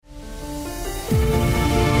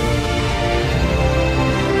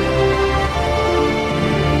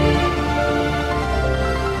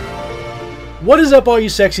What is up, all you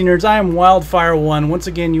sexy nerds? I am Wildfire1. Once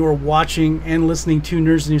again, you are watching and listening to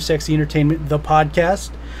Nerds New Sexy Entertainment, the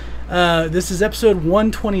podcast. This is episode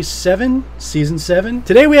 127, season 7.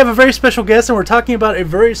 Today we have a very special guest, and we're talking about a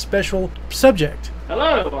very special subject.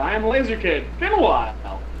 Hello, I'm Laser Kid. Been a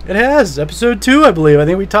while. It has. Episode 2, I believe. I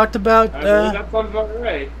think we talked about... I believe that sounds about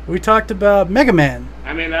right. We talked about Mega Man.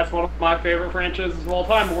 I mean, that's one of my favorite franchises of all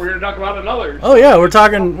time, but we're here to talk about another. Oh yeah, we're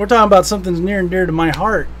talking about something near and dear to my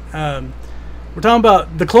heart. We're talking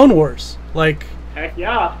about the Clone Wars. Heck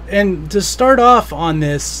yeah. And to start off on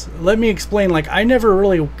this, let me explain. I never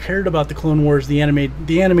really cared about the Clone Wars, the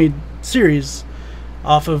anime series,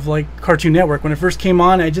 off of Cartoon Network. When it first came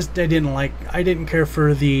on, I didn't care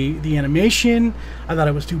for the animation. I thought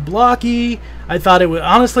it was too blocky. I thought it was,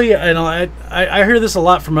 honestly, I hear this a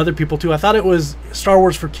lot from other people too. I thought it was Star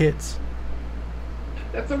Wars for kids.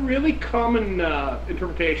 That's a really common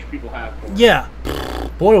interpretation people have for it. Yeah.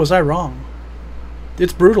 Boy, was I wrong.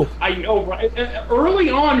 It's brutal. I know, right? Early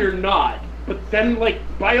on, you're not, but then,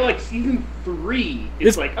 by season 3,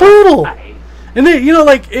 it's brutal. Okay. And they,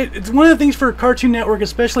 it's one of the things for Cartoon Network,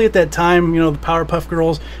 especially at that time. The Powerpuff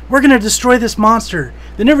Girls. We're gonna destroy this monster.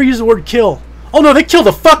 They never use the word kill. Oh no, they kill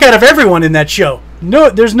the fuck out of everyone in that show. No,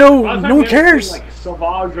 there's no one cares.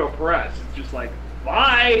 Sauvage Opress. It's just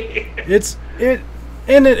bye.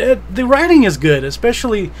 The writing is good,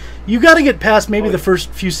 especially you got to get past maybe the first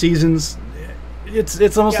few seasons.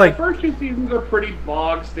 It's almost the first 2 seasons are pretty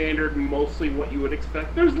bog standard, mostly what you would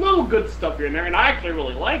expect. There's little good stuff here and there, and I actually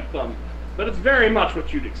really like them, but it's very much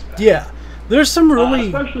what you'd expect. Yeah, there's some really,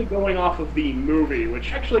 especially going off of the movie,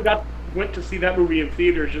 which actually went to see that movie in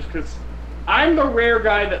theaters just because I'm the rare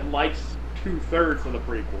guy that likes 2/3 of the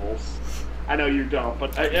prequels. I know you don't,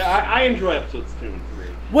 but I enjoy episodes 2 and 3.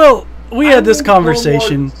 Well, we had this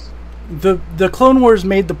conversation. The Clone Wars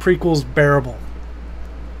made the prequels bearable.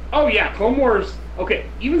 Oh yeah, Clone Wars. Okay,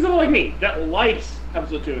 even someone like me that likes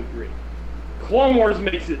episode 2 and 3, Clone Wars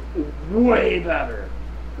makes it way better.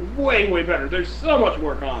 Way better. There's so much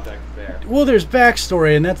more context there. Well, there's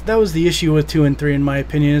backstory, and that was the issue with 2 and 3, in my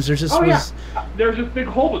opinion. Is there's just there's this big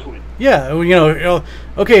hole between. Yeah,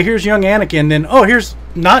 okay, here's young Anakin, then here's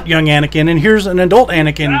not young Anakin, and here's an adult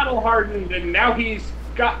Anakin. Battle hardened, and now he's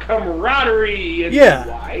got camaraderie. And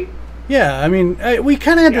why? Yeah, I mean, we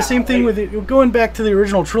kind of had the same thing with going back to the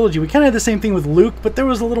original trilogy. We kind of had the same thing with Luke, but there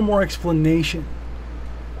was a little more explanation.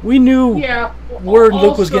 We knew where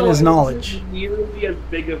Luke was getting his knowledge. It wasn't nearly as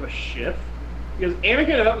big of a shift, because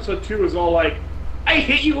Anakin in episode 2 was all I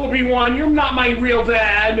hate you, Obi-Wan, you're not my real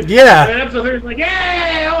dad. Yeah. And then episode 3 is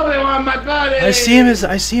hey, Obi-Wan, my buddy. I see him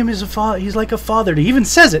as a father. He's like a father. He even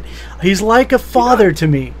says it. He's like a father to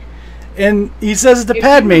me. And he says it to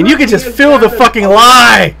Padme, and you can just feel the fucking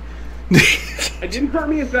lie. It didn't hurt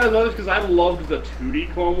me as bad as others because I loved the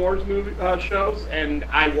 2D Clone Wars movie shows, and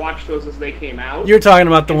I watched those as they came out. You're talking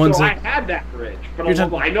about the ones that I had that bridge, but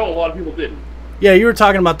I know a lot of people didn't. Yeah, you were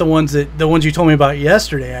talking about the ones you told me about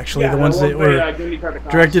yesterday. Actually, the ones that were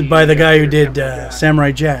directed by the guy who did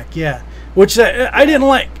Samurai Jack. Yeah, which I didn't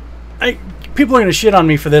like. People are gonna shit on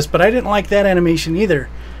me for this, but I didn't like that animation either.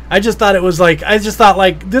 I just thought it was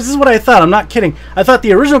this is what I thought. I'm not kidding. I thought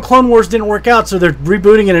the original Clone Wars didn't work out, so they're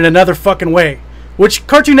rebooting it in another fucking way, which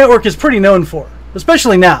Cartoon Network is pretty known for,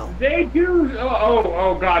 especially now. They do.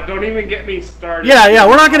 Oh God! Don't even get me started. Yeah.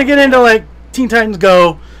 We're not gonna get into Teen Titans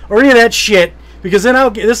Go or any of that shit, because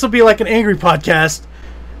then this will be like an angry podcast.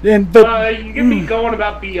 You get me going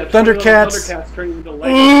about the Thundercats turning into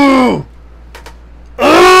Lego.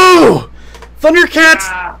 Ooh! Thundercats!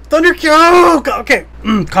 Thundercats! Oh, okay.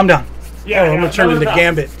 Calm down. Yeah, I'm going to turn into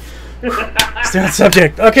Gambit. Stay on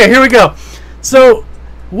subject. Okay, here we go. So,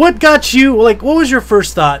 what got you, what was your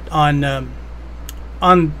first thought on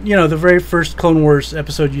the very first Clone Wars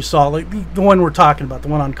episode you saw? The one we're talking about, the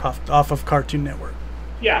one off of Cartoon Network.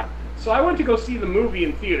 Yeah. So I went to go see the movie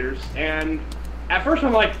in theaters, and at first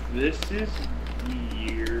I'm like, this is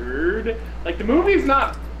weird. The movie's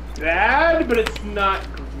not bad, but it's not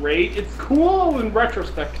great. It's cool in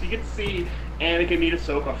retrospect because you get to see Anakin meet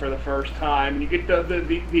Ahsoka for the first time, and you get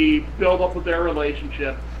the build up of their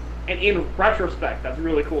relationship. And in retrospect, that's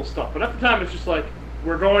really cool stuff. But at the time, it's just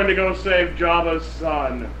we're going to go save Jabba's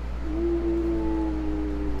son.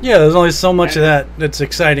 Ooh. Yeah, there's only so much of that's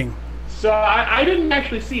exciting. So I didn't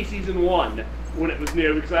actually see season 1 when it was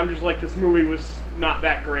new because I'm just this movie was not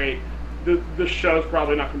that great. The show's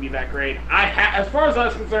probably not going to be that great. As far as I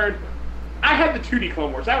was concerned, I had the 2D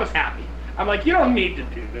Clone Wars. I was happy. I'm you don't need to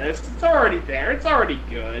do this. It's already there. It's already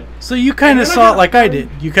good. So you kind of saw it like I did.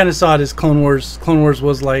 You kind of saw it as Clone Wars. Clone Wars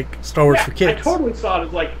was like Star Wars for kids. I totally saw it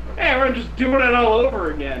as hey, we're just doing it all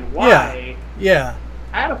over again. Why? Yeah.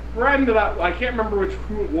 I had a friend that I can't remember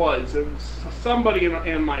who it was. It was somebody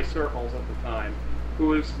in my circles at the time who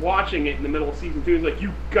was watching it in the middle of season 2. He's like,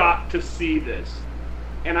 "You got to see this."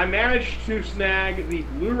 And I managed to snag the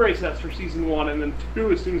Blu-ray sets for season 1 and then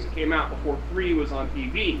 2 as soon as it came out before 3 was on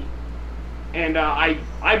TV. And I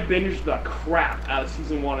binged the crap out of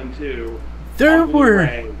season 1 and 2. There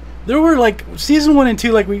were like season 1 and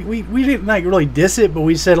 2, like we didn't like really diss it, but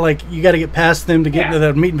we said like you got to get past them to get into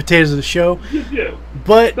the meat and potatoes of the show. You do.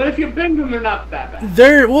 But if you binge them, they're not that bad.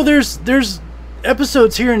 There's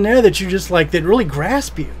episodes here and there that you just like that really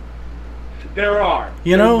grasp you. There are.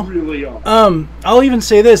 You know? There really are. I'll even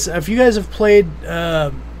say this. If you guys have played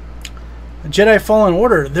Jedi Fallen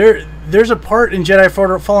Order, there's a part in Jedi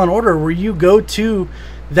Fallen Order where you go to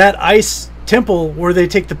that ice temple where they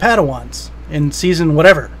take the Padawans in season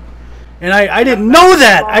whatever. And I didn't know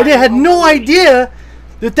that. I had no idea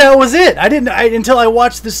that was it. Until I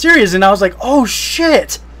watched the series and I was like, "Oh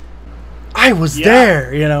shit. I was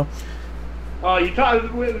there," you know.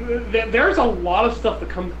 There's a lot of stuff that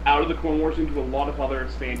comes out of the Clone Wars into a lot of other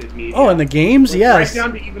expanded media. Oh, in the games, yes. Right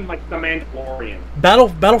down to even like the Mandalorian.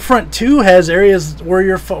 Battlefront 2 has areas where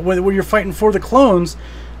you're fighting for the clones,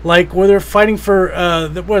 like where they're fighting for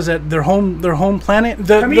what is that? Their home planet.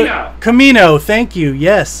 Kamino. Kamino. Thank you.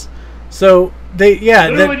 Yes. So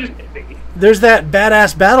there's that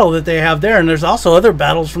badass battle that they have there, and there's also other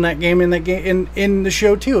battles from that game in the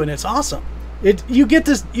show too, and it's awesome. You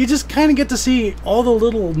just kind of get to see all the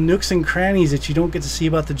little nooks and crannies that you don't get to see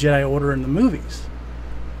about the Jedi Order in the movies,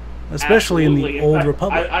 especially in the Old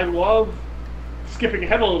Republic. I love, skipping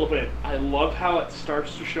ahead a little bit, I love how it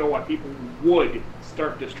starts to show why people would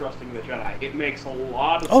start distrusting the Jedi. It makes a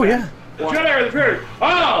lot of sense. Oh yeah, the Jedi are the traitors.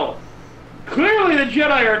 Oh, clearly the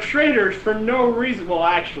Jedi are traitors for no reason. Well,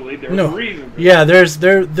 actually, there's a reason. Yeah,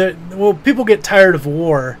 well, people get tired of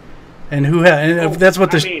war. And that's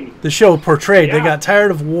what the show portrayed. Yeah. They got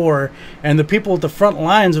tired of war, and the people at the front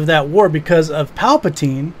lines of that war, because of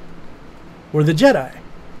Palpatine, were the Jedi.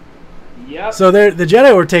 Yep. So the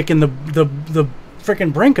Jedi were taking the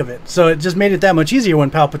freaking brink of it. So it just made it that much easier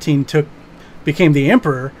when Palpatine became the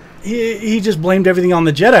Emperor. He just blamed everything on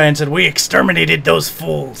the Jedi and said, "We exterminated those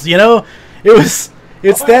fools." You know, it's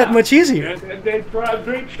that much easier. They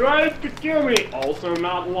tried to kill me. Also,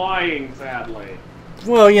 not lying, sadly.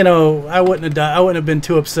 Well, you know, I wouldn't have been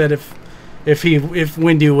too upset if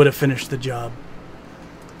Windu would have finished the job.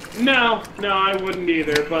 No, I wouldn't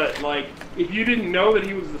either. But like, if you didn't know that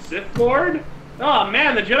he was the Sith Lord, oh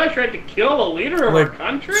man, the Jedi tried to kill a leader of our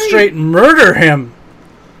country. Straight murder him.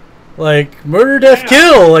 Like murder, death,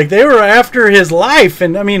 kill. Like they were after his life,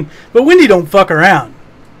 and I mean, but Windu don't fuck around.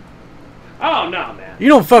 Oh no, man. You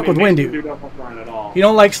don't fuck with Windu. You don't fuck around at all. You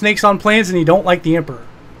don't like snakes on planes, and you don't like the Emperor.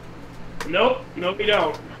 Nope, you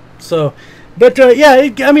don't. So, but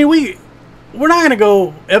I mean, we're not going to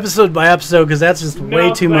go episode by episode because that's just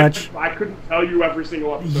way too much. I couldn't tell you every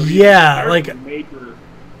single episode. Yeah, like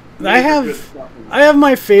I have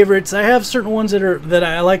my favorites. I have certain ones that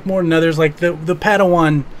I like more than others, like the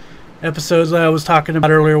Padawan episodes that I was talking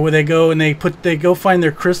about earlier, where they go and they go find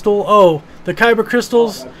their crystal. Oh, the Kyber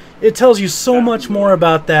crystals. It tells you so much more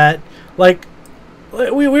about that. Like.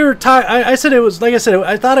 We were I said it was, like I said,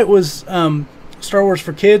 I thought it was Star Wars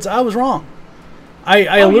for kids. I was wrong.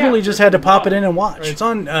 I literally just had to pop it in and watch. It's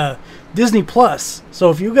on Disney Plus. So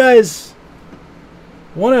if you guys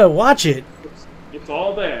want to watch it, it's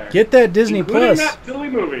all there. Get that Disney Plus. Including that silly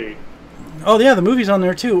movie. Oh yeah, the movie's on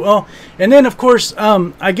there too. Oh, and then of course,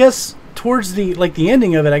 I guess towards the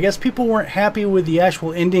ending of it, I guess people weren't happy with the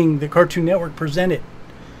actual ending the Cartoon Network presented.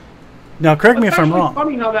 Now, correct me if I'm wrong. It's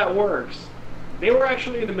funny how that works. They were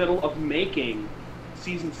actually in the middle of making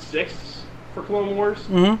Season 6 for Clone Wars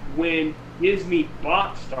when Disney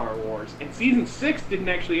bought Star Wars. And Season 6 didn't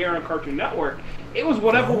actually air on Cartoon Network. It was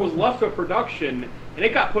whatever was left of production, and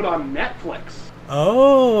it got put on Netflix.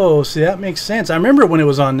 Oh, see, that makes sense. I remember when it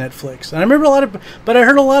was on Netflix. And I remember but I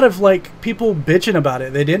heard a lot of, like, people bitching about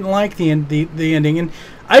it. They didn't like the ending. And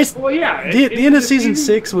the end of Season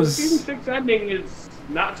 6 was... The Season 6 ending is...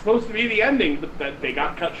 not supposed to be the ending, but that they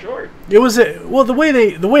got cut short. It was the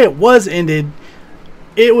way it was ended.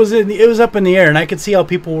 It was up in the air, and I could see how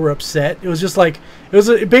people were upset. It was just like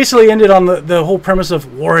it basically ended on the whole premise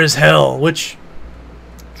of war is hell, which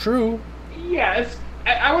true. Yeah,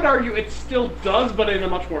 I would argue it still does, but in a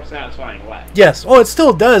much more satisfying way. Yes, it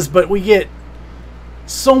still does, but we get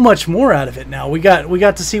so much more out of it now. We got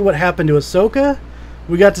to see what happened to Ahsoka.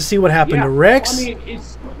 We got to see what happened to Rex. Well, I mean,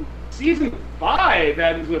 it's Season 5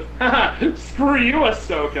 ends with screw you,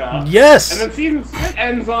 Ahsoka. Yes. And then Season 6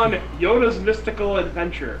 ends on Yoda's mystical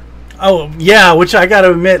adventure. Oh yeah, which I got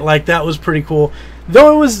to admit, like that was pretty cool.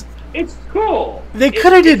 Though it was... It's cool. They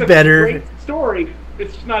could have did better. It's a great story.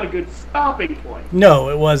 It's just not a good stopping point. No,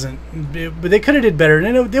 it wasn't. But they could have did better.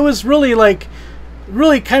 And it was really like...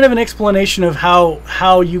 Really kind of an explanation of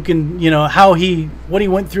how you can... what he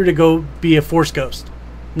went through to go be a Force ghost.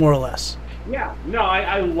 More or less. Yeah. No,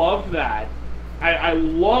 I loved that. I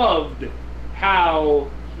loved how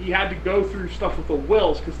he had to go through stuff with the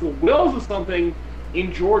Wills, because the Wills is something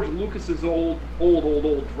in George Lucas's old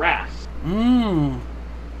drafts. And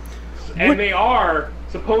they are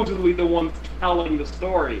supposedly the ones telling the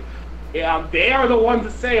story. They are the ones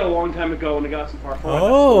that say a long time ago in the Galaxy Far Far.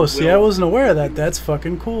 Oh, see, I wasn't aware of that. That's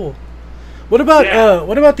fucking cool. What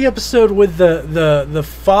about the episode with the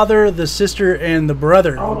father, the sister, and the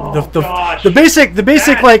brother? Oh, the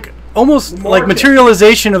basic like almost like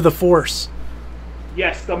materialization of the Force.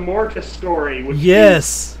 Yes, the Mortis story. Which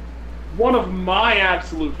yes. Is one of my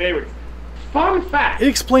absolute favorites. Fun fact. It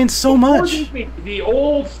explains so much. The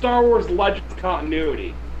old Star Wars Legends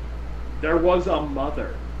continuity, there was a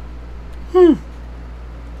mother.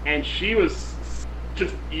 And she was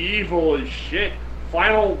just evil as shit.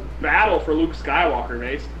 Final battle for Luke Skywalker,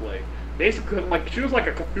 basically, like she was like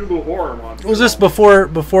a Cthulhu horror monster. Was this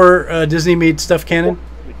before Disney made stuff canon?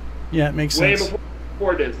 Yeah, it makes sense. Way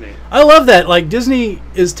before Disney. I love that. Like Disney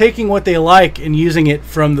is taking what they like and using it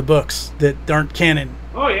from the books that aren't canon.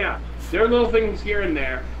 Oh yeah, there are little things here and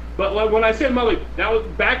there. But like, when I say mother, that was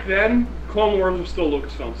back then. Clone Wars was still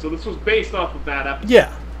Lucasfilm, so this was based off of that episode.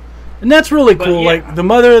 Yeah. And that's really cool. Yeah. Like the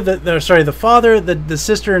mother, the father, the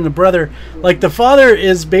sister, and the brother. Like the father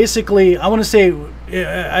is basically, I want to say,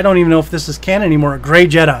 I don't even know if this is canon anymore. A gray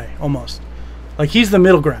Jedi almost. Like he's the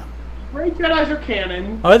middle ground. Gray Jedis are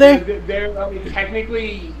canon. Are they? They're I mean,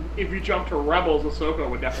 technically, if you jump to Rebels, Ahsoka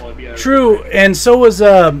would definitely be. True, and so was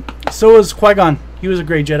Qui-Gon. He was a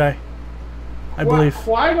gray Jedi, I believe.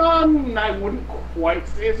 Qui-Gon, I wouldn't quite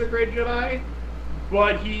say is a gray Jedi,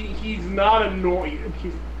 but he's not annoying.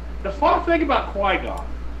 The fun thing about Qui-Gon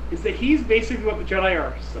is that he's basically what the Jedi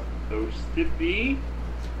are supposed to be,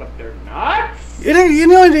 but they're not.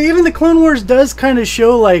 Even the Clone Wars does kind of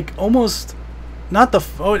show like almost not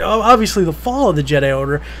obviously the fall of the Jedi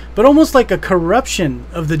Order, but almost like a corruption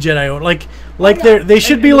of the Jedi Order. Like they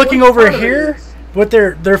should be looking over here, but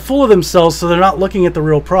they're full of themselves, so they're not looking at the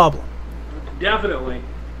real problem. Definitely,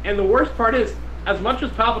 and the worst part is, as much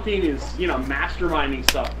as Palpatine is masterminding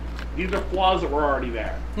stuff, these are flaws that were already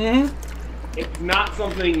there. Mm-hmm. It's not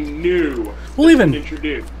something new. Well,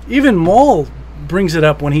 introduced. Even Maul brings it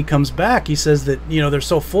up when he comes back. He says that they're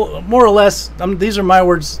so full, more or less. These are my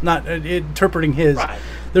words, not interpreting his. Right.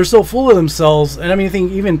 They're so full of themselves, and I mean, I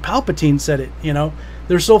think even Palpatine said it.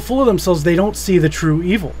 They're so full of themselves they don't see the true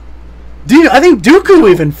evil. I think Dooku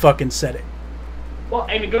even fucking said it. Well,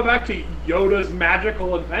 and to go back to Yoda's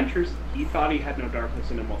magical adventures, he thought he had no darkness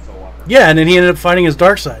in him whatsoever. Yeah, and then he ended up finding his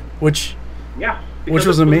dark side, which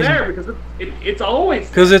was amazing. Because it's always there.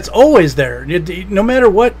 Because it's always there. No matter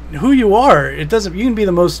who you are, it doesn't. You can be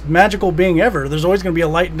the most magical being ever. There's always going to be a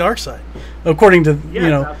light and dark side, according to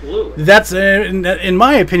absolutely. That's in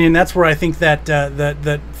my opinion. That's where I think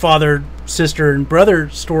that father, sister, and brother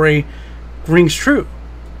story rings true.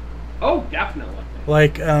 Oh, definitely.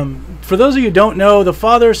 Like, for those of you who don't know, the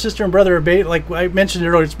father, sister, and brother are like I mentioned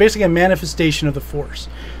earlier. It's basically a manifestation of the Force.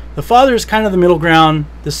 The father is kind of the middle ground.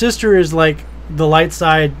 The sister is like the light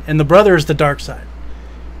side, and the brother is the dark side.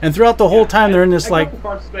 And throughout the whole time, they're in this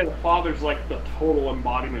the father's like the total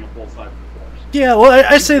embodiment of both sides of the Force. Yeah, well,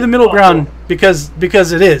 I say the middle ground because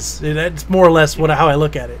it is. It's more or less how I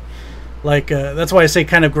look at it. Like that's why I say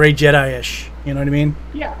kind of gray Jedi-ish. You know what I mean?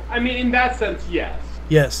 Yeah, I mean in that sense, yes.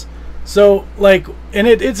 Yes. So, like, and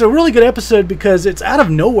it's a really good episode because it's out of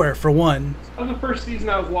nowhere, for one. That was the first season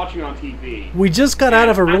I was watching on TV. We just got out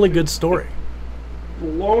of a really good story.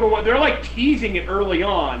 Blown away. They're, like, teasing it early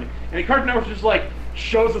on, and the Cartoon Network just, like,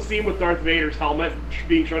 shows the scene with Darth Vader's helmet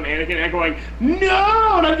being shown to Anakin, and going,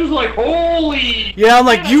 no! And I'm just like, holy... Yeah, I'm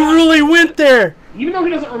like, you really went there! Even though he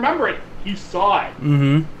doesn't remember it, he saw it.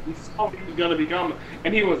 Mm-hmm. He saw what he was going to become,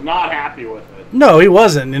 and he was not happy with it. No, he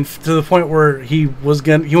wasn't, and to the point where he went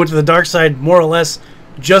to the dark side more or less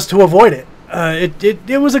just to avoid it.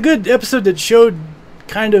 It was a good episode that showed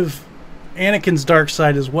kind of Anakin's dark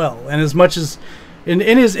side as well, and as much as in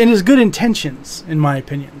his good intentions, in my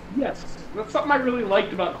opinion. Yes, that's something I really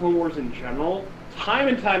liked about Clone Wars in general. Time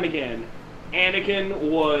and time again, Anakin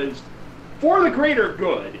was for the greater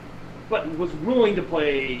good, but was willing to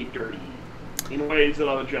play dirty in ways that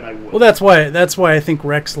other Jedi would. Well, that's why I think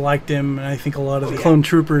Rex liked him, and I think a lot of the clone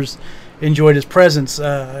troopers enjoyed his presence.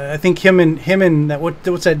 I think him and that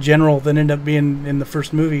what's that general that ended up being in the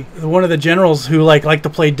first movie? One of the generals who like to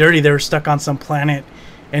play dirty. They were stuck on some planet,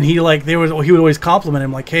 and he would always compliment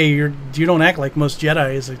him like, "Hey, you don't act like most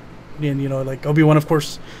Jedi." And like Obi-Wan, of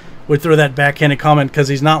course, would throw that backhanded comment because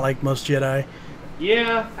he's not like most Jedi.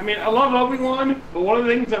 Yeah, I mean, I love Obi-Wan, but one of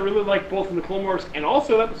the things I really like both in the Clone Wars and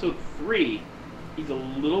also Episode 3, he's a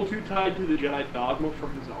little too tied to the Jedi dogma for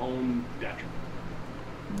his own detriment.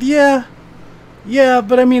 Yeah,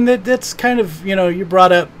 but I mean that's kind of you're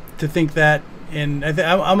brought up to think that, and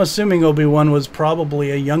I'm assuming Obi-Wan was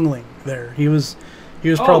probably a youngling there. He was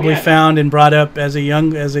probably found and brought up as a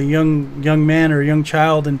young man or a young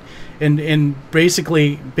child, and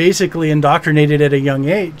basically indoctrinated at a young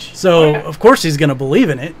age. So of course he's gonna believe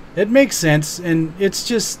in it. It makes sense, and it's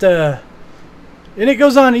just and it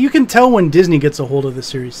goes on. You can tell when Disney gets a hold of the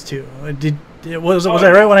series too. Was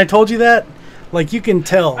I right when I told you that? Like, you can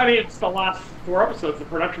tell. I mean, it's the last 4 episodes. The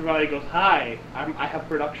production value goes high. I have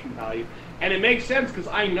production value, and it makes sense because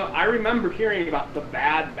I remember hearing about the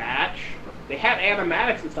Bad Batch. They had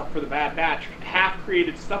animatics and stuff for the Bad Batch,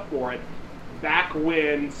 half-created stuff for it, back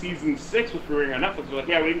when season 6 was premiering on Netflix. They're like,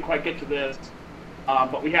 yeah, we didn't quite get to this,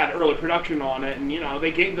 but we had early production on it, and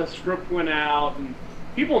they gave the script went out, and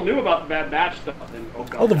people knew about the Bad Batch stuff.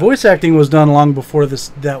 And the voice acting was done long before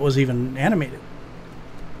that was even animated.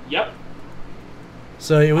 Yep.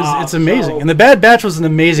 So it's amazing, and the Bad Batch was an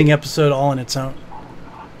amazing episode all on its own.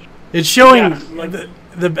 It's showing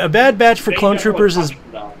a Bad Batch for Clone Troopers is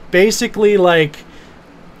basically like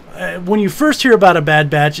when you first hear about a Bad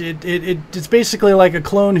Batch, it's basically like a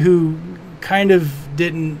clone who kind of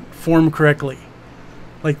didn't form correctly,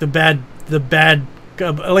 like the bad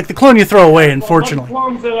like the clone you throw away. Unfortunately,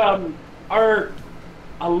 clones that are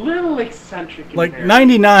a little eccentric. Like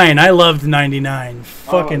 99, I loved 99.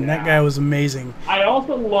 Fucking that guy was amazing. I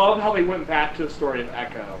also love how they went back to the story of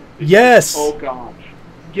Echo. Yes. Oh gosh,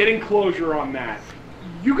 getting closure on that.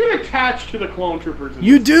 You get attached to the clone troopers.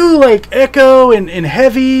 You do, like Echo and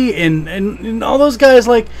Heavy and all those guys,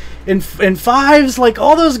 like and Fives, like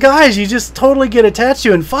all those guys. You just totally get attached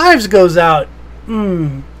to. And Fives goes out.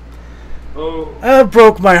 Oh, that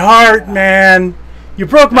broke my heart, man. You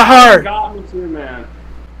broke my heart. Got me too, man.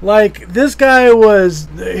 Like, this guy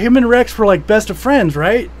him and Rex were like best of friends,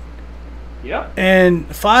 right? Yep. And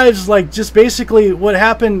Fives, like, just basically what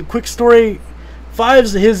happened, quick story,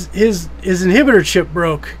 Fives, his inhibitor chip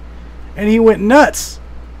broke, and he went nuts.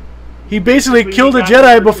 He basically killed a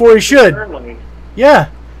Jedi before he should. Early. Yeah.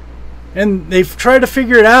 And they've tried to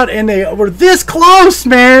figure it out, and they were this close,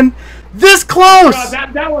 man! This close!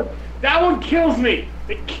 God, that one kills me.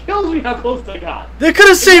 It kills me how close they got. They could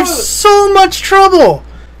have saved so much trouble.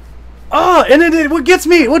 Oh, and what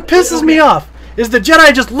pisses me off is the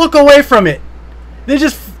Jedi just look away from it. They're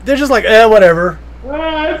just like, whatever.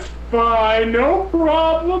 That's fine, no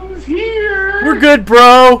problems here. We're good,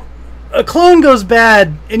 bro. A clone goes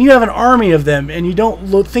bad, and you have an army of them, and you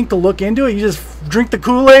don't think to look into it. You just drink the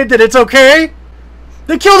Kool-Aid that it's okay.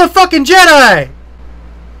 They killed a fucking Jedi.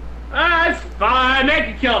 That's fine. They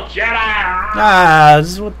can kill Jedi.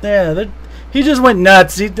 This is what he just went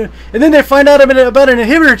nuts. And then they find out about an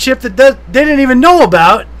inhibitor chip that they didn't even know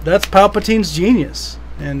about. That's Palpatine's genius.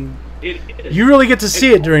 And you really get to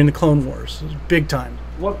see it during the Clone Wars. It's big time.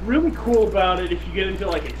 What's really cool about it, if you get into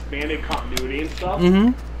like expanded continuity and stuff,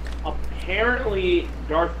 apparently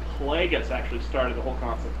Darth Plagueis actually started the whole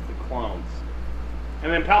concept of the clones.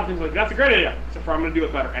 And then Palpatine's like, that's a great idea, except for I'm going to do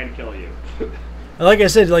it better and kill you. Like I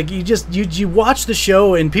said, like you watch the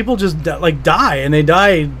show and people just die, and they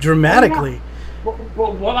die dramatically. Oh, yeah.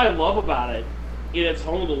 But what I love about it, in its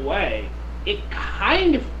own little way, it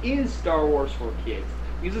kind of is Star Wars for kids.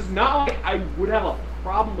 Because it's not like I would have a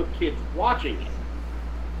problem with kids watching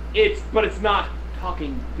it. But it's not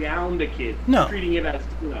talking down to kids. No. Treating it as,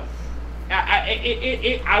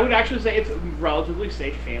 I would actually say it's relatively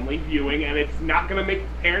safe family viewing, and it's not going to make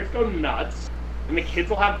parents go nuts. And the kids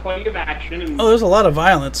will have plenty of action. And there's a lot of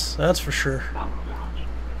violence. That's for sure. Oh, gosh.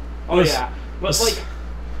 Oh, yeah. But,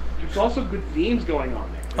 there's also good themes going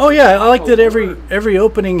on there. Oh, yeah. I like that every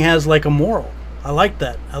opening has, like, a moral. I like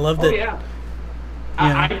that. I love that. Oh, yeah.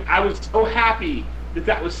 I was so happy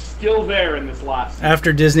that was still there in this last season.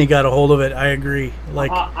 After Disney got a hold of it, I agree.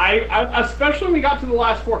 Like, I especially when we got to the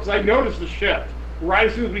last 4, because I noticed the shift. Right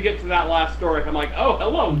as soon as we get to that last story, I'm like, oh,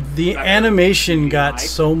 hello. The animation got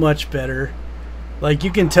so much better. Like,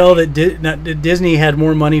 you can tell that Disney had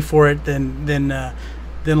more money for it than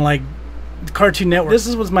like Cartoon Network.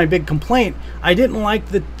 This was my big complaint. I didn't like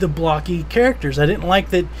the blocky characters. I didn't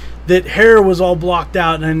like that hair was all blocked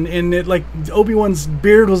out, and it, like, Obi-Wan's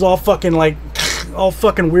beard was all fucking like all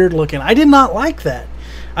fucking weird looking. I did not like that.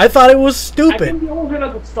 I thought it was stupid. I think it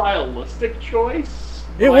was a stylistic choice.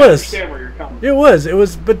 It was. I understand where you're coming from. It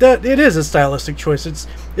was, but that it is a stylistic choice. It's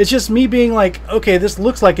just me being like, okay, this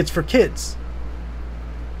looks like it's for kids.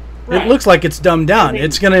 Right. It looks like it's dumbed down. I mean,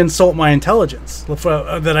 it's going to insult my intelligence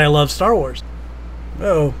that I love Star Wars.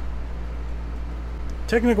 Oh,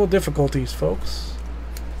 technical difficulties, folks.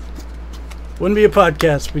 Wouldn't be a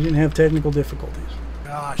podcast if we didn't have technical difficulties.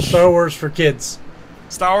 Gosh. Star Wars for kids.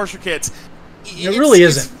 Star Wars for kids. It really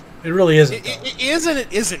isn't. It really isn't. It isn't.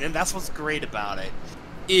 It isn't, and that's what's great about it.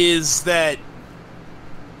 Is that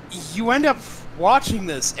you end up watching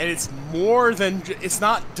this, and it's more than it's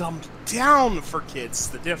not dumbed down for kids.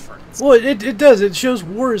 The difference. Well, it does. It shows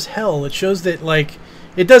war is hell. It shows that like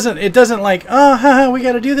it doesn't like we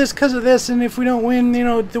got to do this because of this, and if we don't win,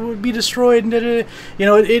 it would be destroyed. And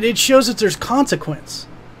it shows that there's consequence,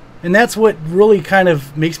 and that's what really kind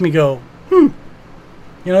of makes me go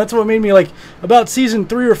that's what made me like about season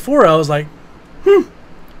 3 or 4. I was like,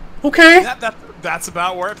 okay. That's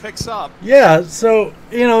about where it picks up. Yeah, so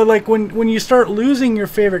like when you start losing your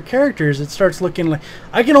favorite characters, it starts looking like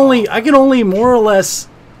I can only more or less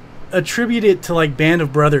attribute it to like Band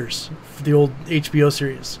of Brothers, the old HBO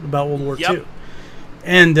series about World War II,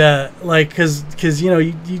 and because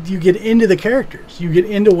you get into the characters, you get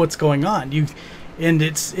into what's going on, and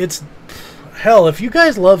it's hell. If you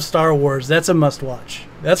guys love Star Wars, that's a must watch.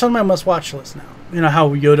 That's on my must watch list now. How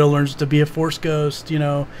Yoda learns to be a Force ghost,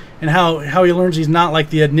 and how he learns he's not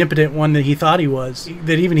like the omnipotent one that he thought he was,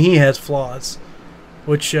 that even he has flaws,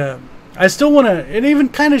 which I still want to. It even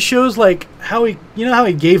kind of shows like how he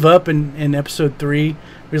gave up in episode 3.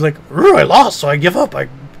 He's like, I lost, so I give up. I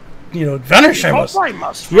vanish. I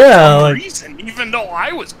must. For some reason, even though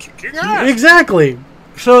I was kicking ass. Exactly.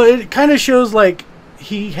 So it kind of shows like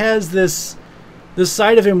he has this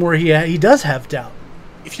side of him where he does have doubt.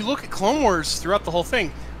 If you look at Clone Wars throughout the whole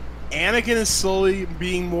thing, Anakin is slowly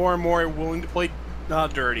being more and more willing to play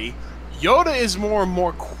dirty. Yoda is more and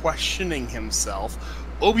more questioning himself.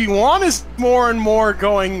 Obi-Wan is more and more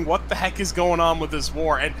going, what the heck is going on with this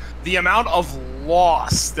war? And the amount of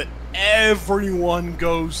loss that everyone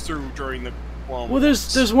goes through during the Clone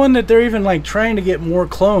Wars. There's one that they're even like trying to get more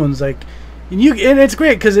clones, like, and it's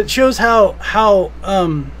great because it shows how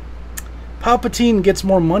Palpatine gets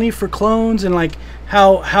more money for clones, and like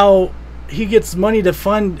how he gets money to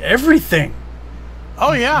fund everything.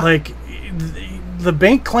 Oh yeah, like the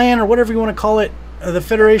Bank Clan or whatever you want to call it, the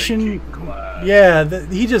Federation. Yeah,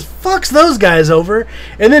 he just fucks those guys over,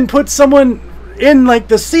 and then puts someone in like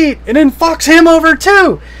the seat, and then fucks him over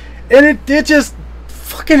too, and it just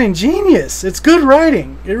fucking ingenious. It's good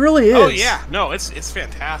writing. It really is. Oh yeah, no, it's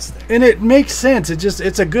fantastic, and it makes sense.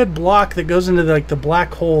 It's a good block that goes into the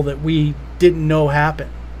black hole that we didn't know happened.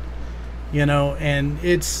 And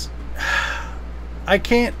it's I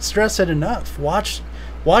can't stress it enough. Watch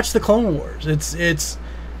the Clone Wars. It's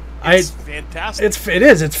fantastic.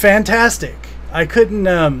 It's fantastic. I couldn't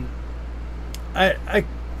I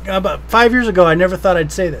about 5 years ago I never thought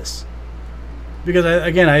I'd say this. Because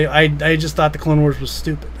I just thought the Clone Wars was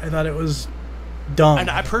stupid. I thought it was dumb. And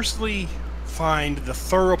I personally find the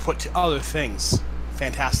thorough put to other things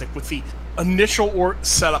fantastic, with the initial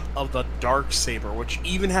setup of the Darksaber, which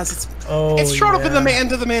even has its showed up in the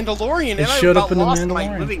End of the Mandalorian, and I about lost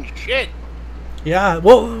my living shit. Yeah,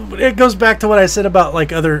 well, it goes back to what I said about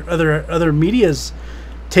like other media's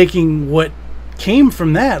taking what came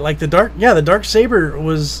from that. Like the Darksaber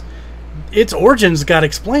was, its origins got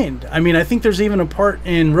explained. I mean, I think there's even a part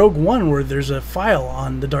in Rogue One where there's a file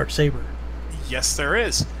on the Darksaber. Yes, there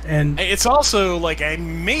is. And it's also like a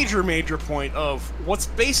major point of what's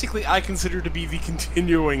basically I consider to be the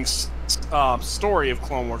continuing story of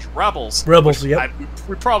Clone Wars, Rebels. Yep.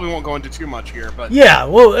 We probably won't go into too much here, but yeah,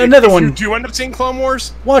 well, another one. If you do end up seeing Clone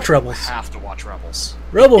Wars, watch Rebels. You have to watch Rebels.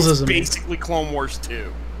 Rebels is basically Clone Wars 2.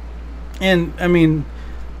 And I mean,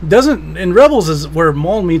 Rebels is where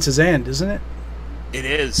Maul meets his end, isn't it? It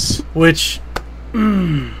is. Which.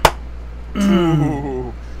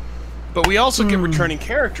 But we also get returning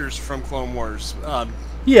characters from Clone Wars,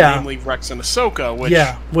 namely Rex and Ahsoka,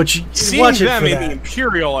 which seeing them in the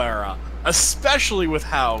Imperial era, especially with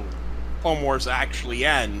how Clone Wars actually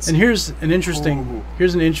ends. And here's an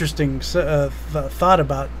interesting thought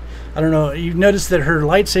about. I don't know. You notice that her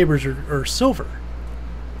lightsabers are silver.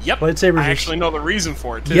 Yep. Lightsabers. I actually know the reason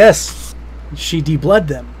for it too. Yes, she debled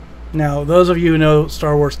them. Now, those of you who know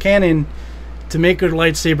Star Wars canon, to make a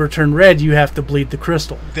lightsaber turn red, you have to bleed the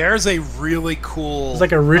crystal. There's a really cool it's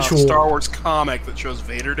like a ritual Star Wars comic that shows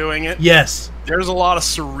Vader doing it. Yes. There's a lot of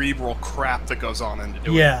cerebral crap that goes on into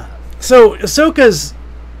doing that. So Ahsoka's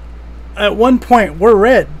at one point were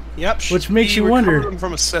red. Yep, which makes you wonder. Them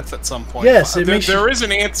from a Sith at some point. Yes, there is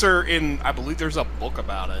an answer in. I believe there's a book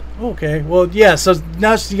about it. Okay, well, yeah. So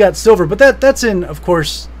now you got silver, but that's in, of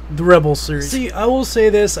course, the Rebels series. See, I will say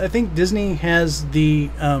this: I think Disney has the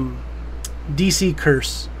DC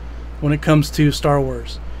curse when it comes to Star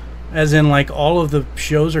Wars, as in like all of the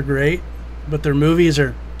shows are great, but their movies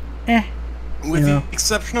are, With the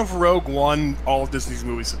exception of Rogue One, all of Disney's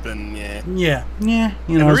movies have been Yeah.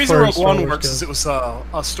 You know, the reason Rogue One works is it was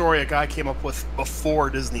a story a guy came up with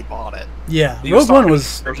before Disney bought it. Yeah, Rogue One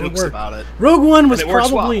was about it. Rogue One was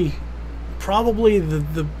probably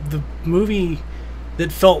the movie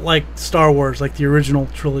that felt like Star Wars, like the original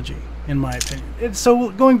trilogy, in my opinion.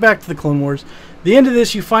 So going back to the Clone Wars, the end of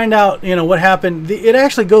this, you find out what happened. It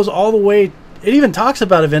actually goes all the way. It even talks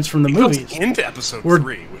about events from the movies. Goes into episode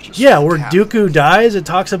 3, which is where Dooku dies. It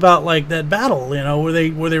talks about like that battle, where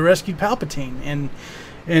they rescued Palpatine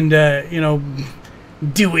and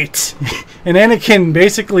do it, and Anakin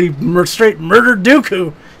basically straight murdered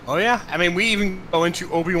Dooku. Oh yeah, I mean we even go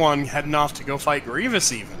into Obi-Wan heading off to go fight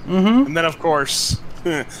Grievous even, and then of course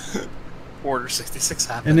Order 66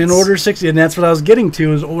 happens. And then Order 60, and that's what I was getting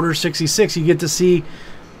to is Order 66. You get to see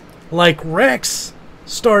like Rex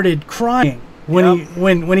started crying.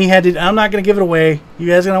 When he had to, I'm not going to give it away. You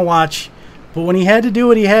guys are going to watch. But when he had to do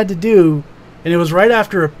what he had to do, and it was right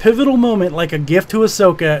after a pivotal moment, like a gift to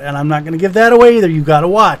Ahsoka, and I'm not going to give that away either. You got to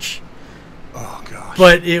watch. Oh gosh!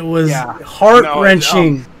 But it was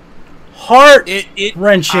heart-wrenching.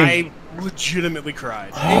 Heart-wrenching. I legitimately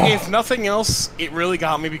cried. If nothing else, it really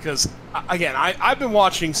got me because, again, I've been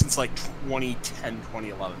watching since like 2010,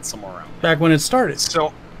 2011, somewhere around. Back when it started.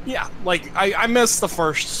 So. Yeah, like, I missed the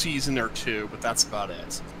first season or two, but that's about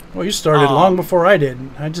it. Well, you started long before I did.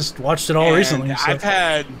 I just watched it all recently. So. I've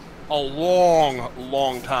had a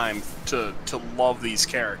long time to love these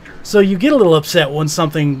characters. So you get a little upset when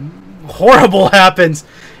something horrible happens.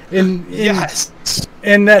 Yes.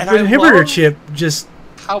 And that inhibitor chip just...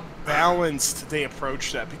 How balanced they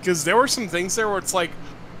approach that. Because there were some things there where it's like,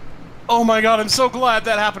 oh my god, I'm so glad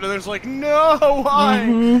that happened. And there's like, no, why?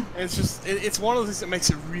 And it's just, it's one of the things that makes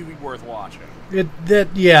it really worth watching. And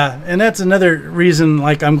that's another reason,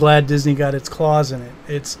 like, I'm glad Disney got its claws in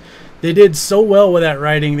it. They did so well with that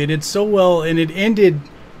writing. They did so well, and it ended,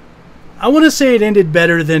 I want to say it ended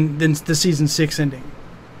better than the season 6 ending.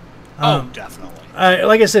 Definitely.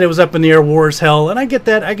 Like I said, it was up in the air, war is hell, and I get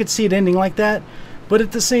that. I could see it ending like that. But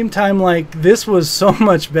at the same time, like, this was so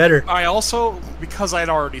much better. I also, because I'd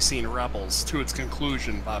already seen Rebels to its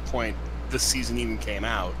conclusion by the point this season even came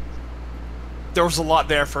out, there was a lot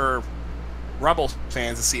there for Rebels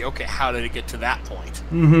fans to see, okay, how did it get to that point?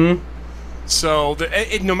 So,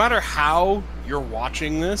 no matter how you're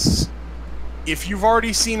watching this, if you've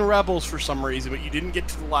already seen Rebels for some reason, but you didn't get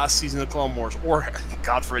to the last season of Clone Wars, or,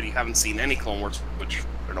 God forbid, you haven't seen any Clone Wars, which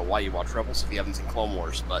I don't know why you watch Rebels if you haven't seen Clone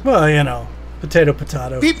Wars, but... Well,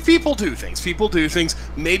 potato. People do things.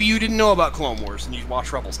 Maybe you didn't know about Clone Wars and you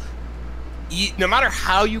watch Rebels. No matter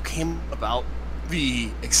how you came about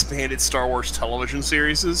the expanded Star Wars television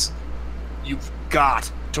series, you've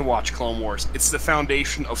got to watch Clone Wars. It's the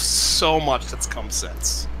foundation of so much that's come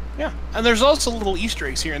since. Yeah, and there's also little Easter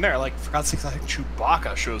eggs here and there. Like, for God's sake, I think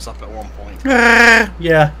Chewbacca shows up at one point.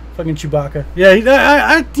 Yeah, fucking Chewbacca. Yeah,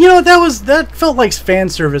 that felt like fan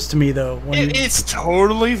service to me though. It's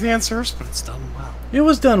totally fan service, but it's done well. It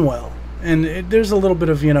was done well, and there's a little bit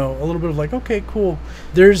of like, okay, cool.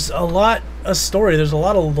 There's a lot of story. There's a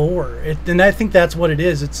lot of lore, and I think that's what it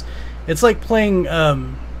is. It's like playing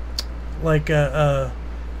like a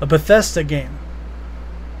Bethesda game.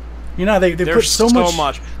 They put so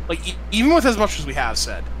much. Like, even with as much as we have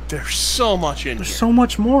said, there's so much in here. There's so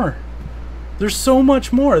much more. There's so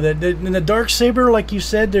much more. In the Darksaber, like you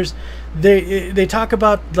said, they talk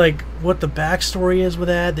about like what the backstory is with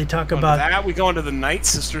that. They talk about that. We go into the Night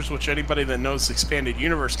Sisters, which anybody that knows expanded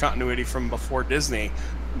universe continuity from before Disney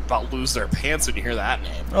about lose their pants when you hear that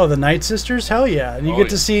name. Oh, the Night Sisters? Hell yeah! And you get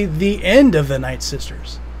to see the end of the Night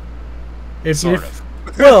Sisters. Sort of.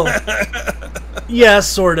 Well, yeah,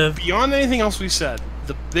 sort of. Beyond anything else we said,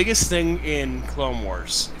 the biggest thing in Clone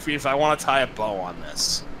Wars, if I want to tie a bow on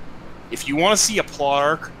this, if you want to see a plot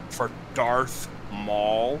arc for Darth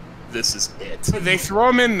Maul, this is it. They throw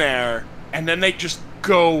him in there, and then they just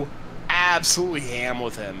go absolutely ham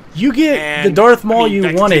with him. You get the Darth Maul you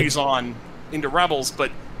wanted. Continues on into Rebels,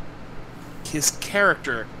 but his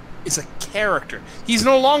character is a character. He's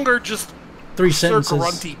no longer just 3 sentences.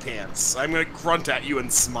 Grunty pants. I'm going to grunt at you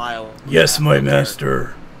and smile. Yes, my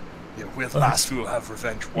master. With last we will have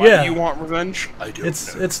revenge. Why do you want revenge? I don't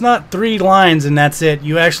know. It's not 3 lines and that's it.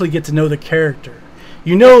 You actually get to know the character.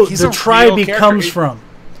 You know the tribe he comes from.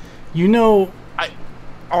 You know...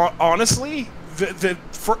 Honestly,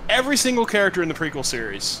 for every single character in the prequel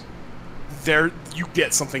series, you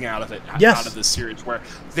get something out of it, out of this series, where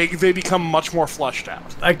they become much more fleshed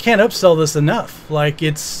out. I can't upsell this enough. Like,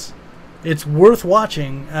 it's worth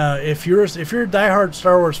watching. If you're a diehard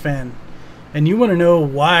Star Wars fan, and you want to know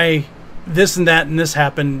why this and that and this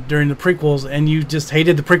happened during the prequels, and you just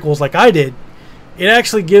hated the prequels like I did, it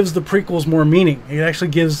actually gives the prequels more meaning.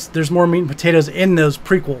 There's more meat and potatoes in those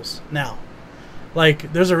prequels now.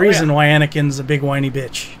 Like, there's a reason why Anakin's a big whiny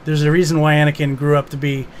bitch. There's a reason why Anakin grew up to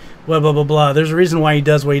be blah, blah, blah, blah. There's a reason why he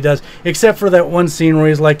does what he does. Except for that one scene where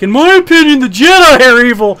he's like, in my opinion, the Jedi are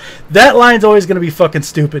evil. That line's always going to be fucking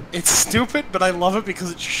stupid. It's stupid, but I love it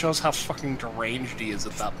because it just shows how fucking deranged he is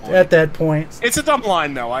at that point. At that point. It's a dumb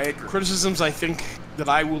line, though. I agree. Criticisms I think that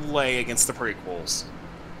I would lay against the prequels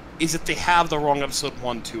is that they have the wrong episode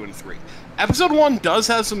 1, 2, and 3. Episode 1 does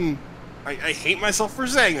have some... I hate myself for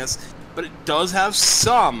saying this, but it does have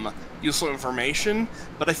some useful information,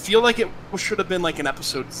 but I feel like it should have been like an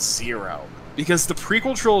episode 0, because the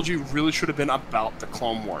prequel trilogy really should have been about the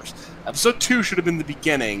Clone Wars. Episode 2 should have been the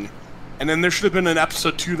beginning, and then there should have been an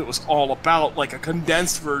episode 2 that was all about like a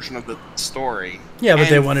condensed version of the story. Yeah, but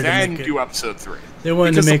they wanted to make it... do episode 3. They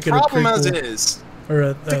wanted to make it a prequel. The problem as is,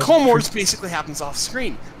 the Clone Wars basically happens off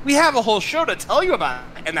screen. We have a whole show to tell you about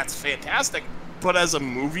it, and that's fantastic. But as a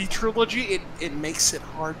movie trilogy, it makes it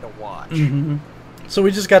hard to watch. Mm-hmm. So we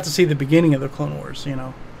just got to see the beginning of the Clone Wars, you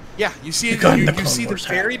know. Yeah, you see the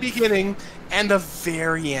very beginning and the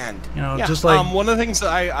very end. You know, just like one of the things that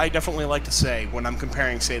I definitely like to say when I'm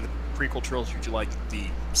comparing, say, the prequel trilogy to like the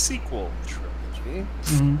sequel trilogy.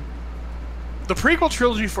 Mm-hmm. The prequel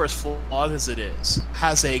trilogy, for as flawed as it is,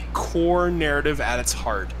 has a core narrative at its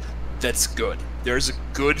heart that's good. There's a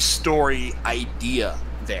good story idea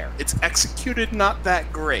there. It's executed not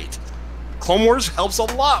that great. Clone Wars helps a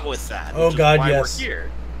lot with that. Oh God, why yes. We're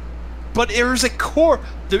here. But there's a core,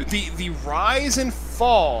 the rise and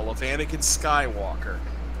fall of Anakin Skywalker,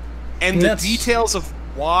 and the details of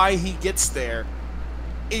why he gets there.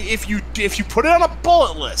 If you put it on a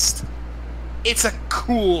bullet list, it's a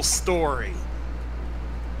cool story.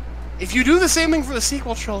 If you do the same thing for the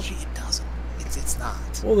sequel trilogy, it doesn't. It's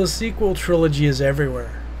not. Well, the sequel trilogy is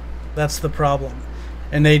everywhere. That's the problem.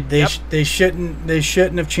 And they shouldn't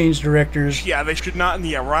have changed directors. Yeah, they should not.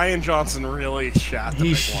 Yeah, Rian Johnson really shot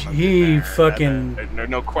the big one. He fucking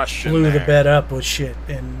no question blew the bed up with shit.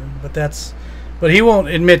 But he won't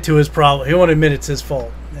admit to his problem. He won't admit it's his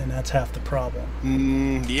fault, and that's half the problem.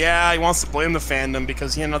 Yeah, he wants to blame the fandom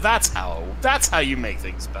because that's how you make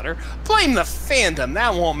things better. Blame the fandom.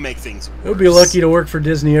 That won't make things worse. He'll be lucky to work for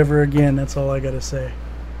Disney ever again. That's all I gotta say.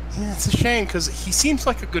 Yeah, it's a shame because he seems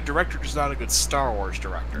like a good director, just not a good Star Wars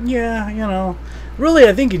director. Yeah, really,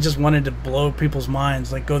 I think he just wanted to blow people's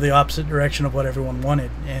minds, like go the opposite direction of what everyone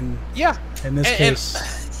wanted. And in this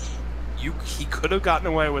case, he could have gotten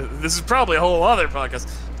away with. This is probably a whole other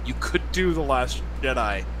podcast. You could do The Last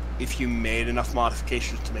Jedi if you made enough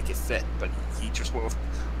modifications to make it fit, but he just went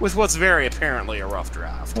with what's very apparently a rough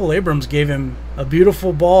draft. Well, Abrams gave him a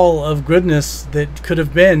beautiful ball of goodness that could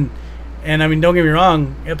have been. And I mean, don't get me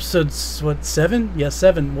wrong, episodes, 7? Yeah,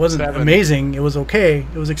 7 wasn't amazing. It was okay.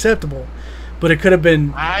 It was acceptable. But it could have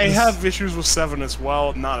been... I have issues with 7 as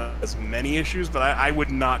well. Not as many issues, but I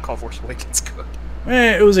would not call Force Awakens good.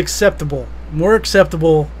 It was acceptable. More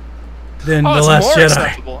acceptable than The Last Jedi.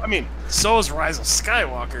 Acceptable. I mean, so is Rise of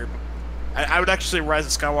Skywalker. I would actually say Rise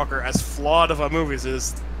of Skywalker, as flawed of a movie as it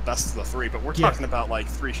is, best of the 3, but we're talking about like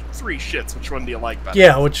three shits. Which one do you like better?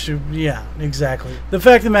 Yeah, exactly. The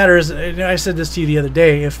fact of the matter is, and I said this to you the other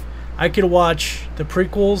day, if I could watch the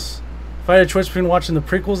prequels, if I had a choice between watching the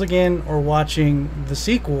prequels again or watching the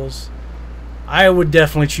sequels, I would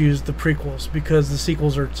definitely choose the prequels because the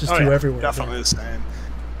sequels are just too everywhere. Definitely the same.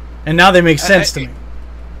 And now they make sense to me.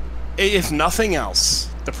 If nothing else,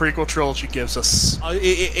 the prequel trilogy gives us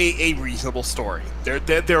a reasonable story.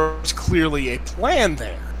 There's clearly a plan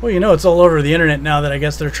there. Well, it's all over the internet now that I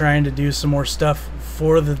guess they're trying to do some more stuff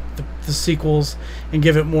for the sequels and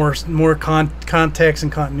give it more context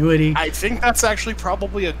and continuity. I think that's actually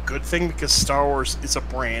probably a good thing because Star Wars is a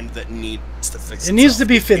brand that needs to fix itself. It needs to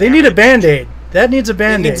be fit. They need a Band-Aid. That needs a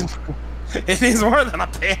Band-Aid. It needs more than a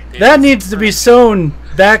Band-Aid. That needs to be sewn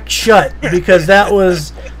back shut because that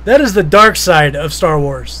is the dark side of Star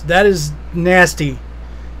Wars. That is nasty.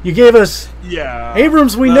 You gave us... Yeah.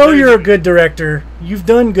 Abrams, we know you're a good director. You've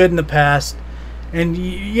done good in the past. And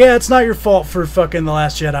yeah, it's not your fault for fucking The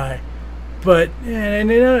Last Jedi. But,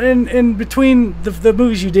 and between the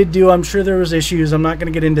movies you did do, I'm sure there was issues. I'm not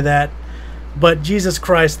going to get into that. But Jesus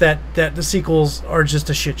Christ, that the sequels are just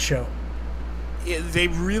a shit show. They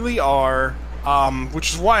really are,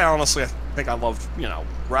 which is why honestly I think I love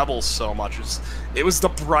Rebels so much. It was the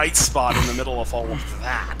bright spot in the middle of all of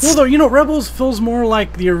that. Well, though, Rebels feels more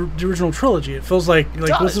like the original trilogy. It feels like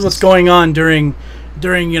this is what's going on during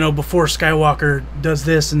before Skywalker does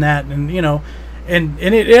this and that, and and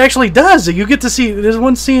it actually does. You get to see. There's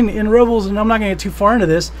one scene in Rebels, and I'm not going to get too far into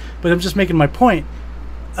this, but I'm just making my point.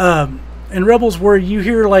 In Rebels, where you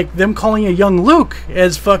hear like them calling a young Luke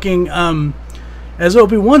as fucking as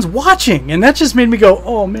Obi-Wan's watching, and that just made me go,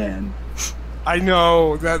 oh man. I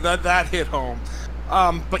know that hit home.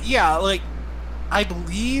 But yeah, like I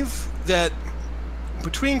believe that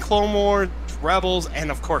between Clone Wars, Rebels,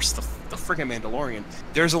 and of course the freaking Mandalorian,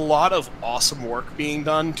 there's a lot of awesome work being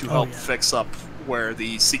done to help fix up where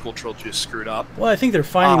the sequel trilogy is screwed up. Well, I think they're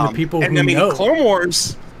finding the people who know. Clone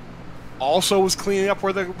Wars also was cleaning up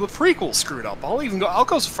where the prequels screwed up. I'll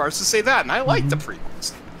go so far as to say that, and I like the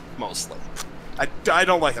prequels mostly. I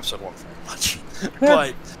don't like Episode 1 very much,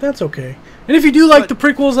 but that's okay. And if you do like the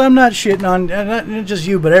prequels, I'm not shitting on not just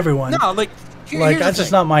you, but everyone. No, that's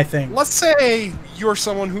just not my thing. Let's say you're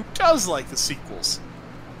someone who does like the sequels.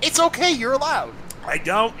 It's okay, you're allowed. I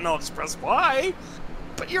don't know express why,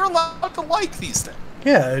 but you're allowed to like these things.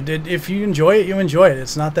 Yeah, if you enjoy it, you enjoy it.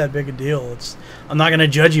 It's not that big a deal. I'm not going to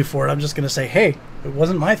judge you for it. I'm just going to say, hey, it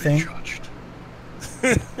wasn't my thing.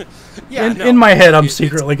 Yeah, in my head, I'm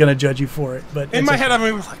secretly going to judge you for it. But in my head, I'm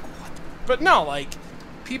like, what? But no, like,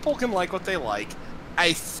 people can like what they like.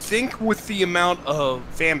 I think with the amount of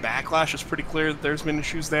fan backlash, it's pretty clear that there's been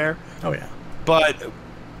issues there. Oh, yeah. But,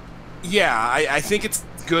 yeah, I think it's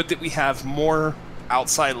good that we have more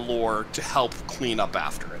outside lore to help clean up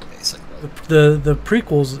after it, basically. The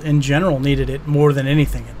prequels, in general, needed it more than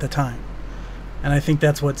anything at the time. And I think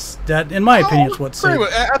that's in my opinion, is what's saved.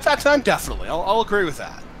 At that time, definitely. I'll agree with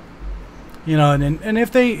that. And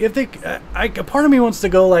if they a part of me wants to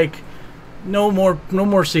go like, no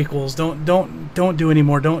more sequels. Don't do any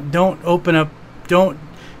more. Don't open up.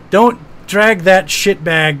 Don't drag that shit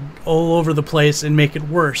bag all over the place and make it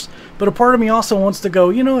worse. But a part of me also wants to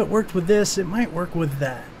go, it worked with this. It might work with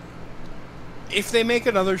that. If they make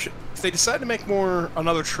if they decide to make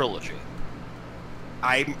another trilogy,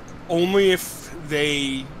 I'm only if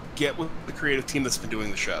they get with the creative team that's been doing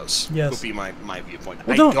the shows. Yes. Would be my viewpoint.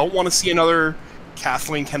 Well, I don't want to see another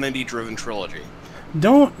Kathleen Kennedy-driven trilogy.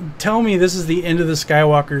 Don't tell me this is the end of the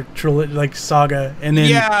Skywalker trilogy, saga, and then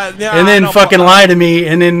lie to me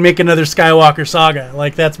and then make another Skywalker saga.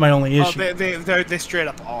 Like, that's my only issue. They straight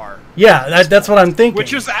up are. Yeah, that's what I'm thinking.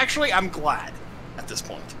 Which is actually, I'm glad at this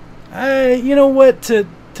point. You know what?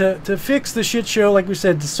 To fix the shit show, like we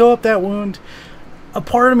said, to sew up that wound. A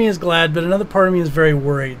part of me is glad, but another part of me is very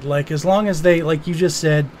worried. Like, as long as they, like you just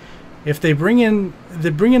said, if they bring in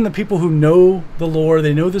the people who know the lore,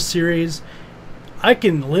 they know the series, I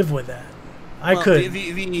can live with that. I could.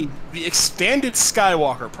 The expanded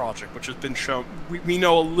Skywalker project, which has been shown, we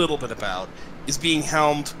know a little bit about, is being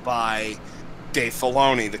helmed by Dave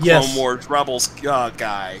Filoni, the Clone Wars Rebels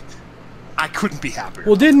guy. I couldn't be happier.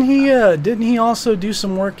 Well, didn't he also do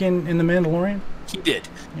some work in The Mandalorian? He did.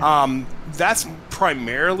 Yeah. That's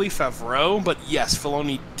primarily Favreau, but yes,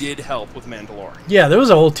 Filoni did help with Mandalorian. Yeah, there was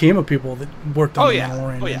a whole team of people that worked on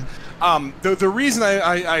Mandalorian. Oh yeah. The reason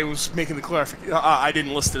I was making the clarification, I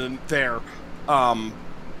didn't list it in there,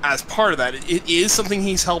 as part of that, it is something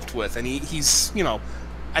he's helped with, and he's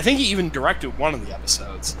I think he even directed one of the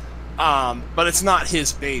episodes. But it's not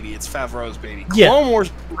his baby; it's Favreau's baby. Clone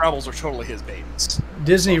Wars Rebels are totally his babies.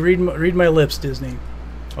 Disney, read my lips, Disney.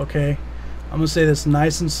 Okay, I'm gonna say this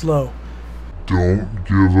nice and slow. Don't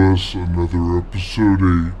give us another episode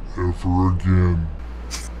 8 ever again.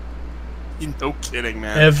 No kidding,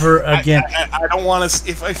 man. Ever again. I don't want to.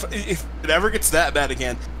 If it ever gets that bad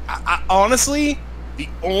again, I honestly, the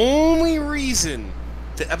only reason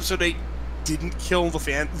that Episode 8 didn't kill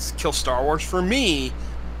Star Wars for me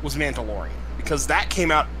was Mandalorian, because that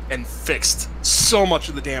came out and fixed so much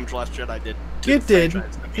of the damage Last Jedi did. It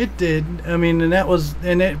did. I mean,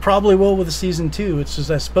 and it probably will with the season 2. It's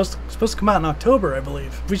just supposed to come out in October, I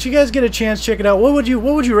believe. If you guys get a chance, check it out. What would you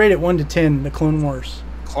rate it 1 to 10? The Clone Wars.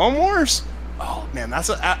 Clone Wars? Oh man,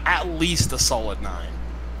 that's at least a solid 9.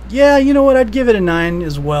 Yeah, you know what? I'd give it a 9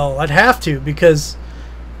 as well. I'd have to, because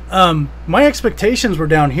my expectations were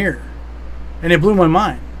down here, and it blew my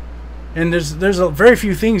mind. And there's a very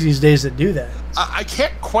few things these days that do that. I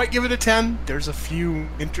can't quite give it a 10. There's a few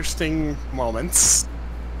interesting moments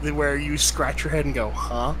where you scratch your head and go,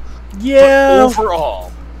 huh? Yeah.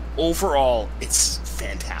 But overall, it's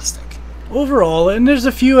fantastic. Overall, and there's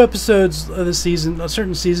a few episodes of the season,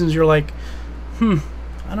 certain seasons you're like,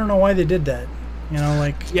 I don't know why they did that. You know,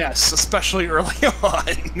 like... Yes, especially early on.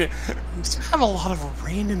 We have a lot of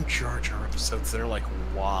random Jar Jar episodes that are like,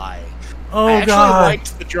 why? Oh, I actually God.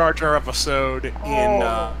 liked the Jar Jar episode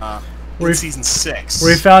in season 6.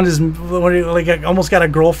 Where he found his... like, almost got a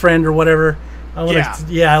girlfriend or whatever. I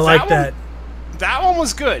like that. That one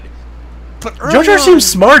was good. But Jar Jar seems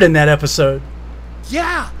smart in that episode.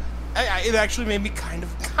 Yeah. It actually made me kind of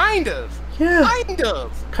like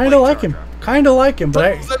him. Kind of like him,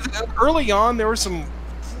 but early on there were some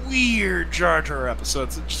weird Jar Jar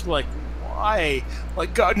episodes that just like, why?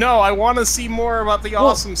 Like, God, no, I want to see more about the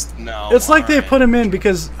awesome stuff. No. It's like they put him in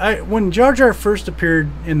because when Jar Jar first appeared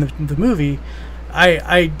in the movie,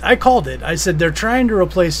 I called it. I said they're trying to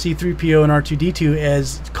replace C-3PO and R2-D2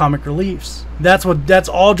 as comic reliefs. That's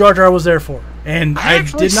all Jar Jar was there for. And I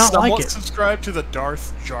did not like it. I subscribe to the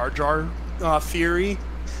Darth Jar Jar theory.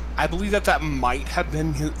 I believe that might have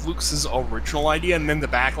been Lucas's original idea, and then the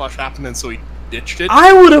backlash happened, and so he ditched it.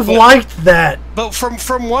 I would have liked that. But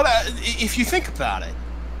from what, if you think about it,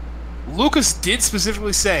 Lucas did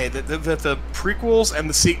specifically say that the prequels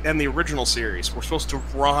and the original series were supposed to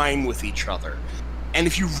rhyme with each other. And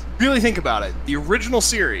if you really think about it, the original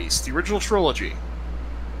series, the original trilogy,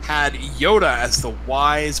 had Yoda as the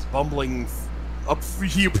wise, bumbling...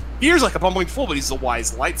 he appears like a bumbling fool, but he's the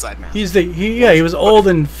wise light side man. He was old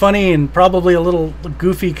and funny and probably a little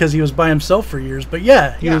goofy because he was by himself for years. But he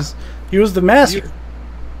was the master.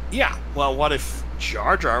 Yeah. Well, what if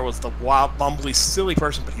Jar Jar was the wild, bumbly, silly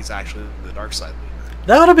person, but he's actually the dark side leader?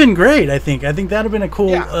 That would have been great. I think that would have been a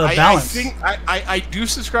cool balance. I do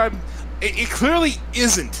subscribe. It clearly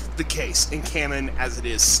isn't the case in canon as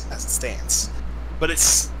it stands. But it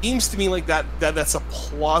seems to me like that's a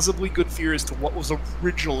plausibly good theory as to what was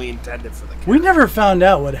originally intended for the character. We never found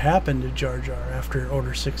out what happened to Jar Jar after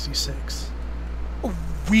Order 66.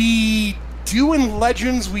 We do in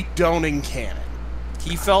Legends, we don't in canon.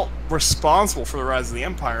 He felt responsible for the rise of the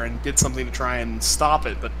Empire and did something to try and stop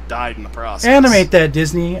it, but died in the process. Animate that,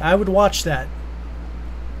 Disney. I would watch that.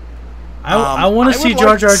 I want to see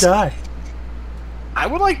Jar Jar die. I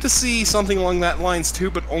would like to see something along that lines too,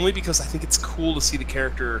 but only because I think it's cool to see the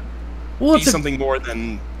character be something more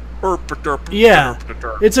than...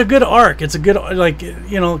 It's a good arc. It's a good, kind of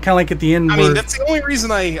like at the end. I mean, that's the only reason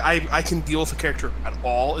I can deal with the character at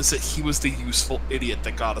all is that he was the useful idiot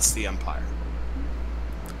that got us the Empire.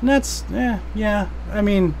 And that's, yeah. I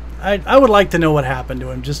mean, I would like to know what happened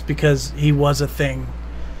to him just because he was a thing.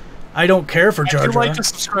 I don't care for Jar Jar. I'd like to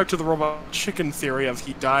subscribe to the Robot Chicken theory of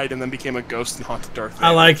he died and then became a ghost and haunted Darth Vader.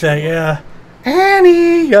 I like that, yeah.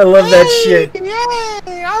 Annie! I love that shit.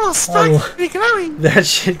 That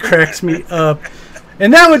shit cracks me up.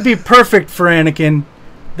 And that would be perfect for Anakin.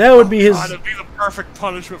 That would be his... God, it'd be the perfect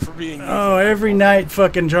punishment for being evil. Oh, every night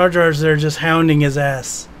fucking Jar Jar's there just hounding his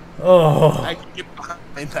ass. Oh. I can get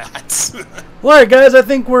behind that. Well, alright guys, I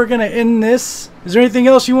think we're going to end this. Is there anything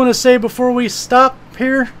else you want to say before we stop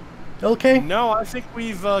here? Okay. No, I think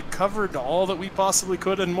we've covered all that we possibly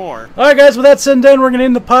could and more. Alright guys, with that said and done, we're going to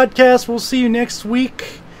end the podcast. We'll see you next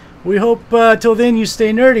week. We hope till then you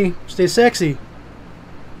stay nerdy, stay sexy.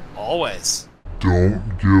 Always.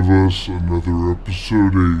 Don't give us another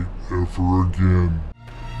episode 8 ever again.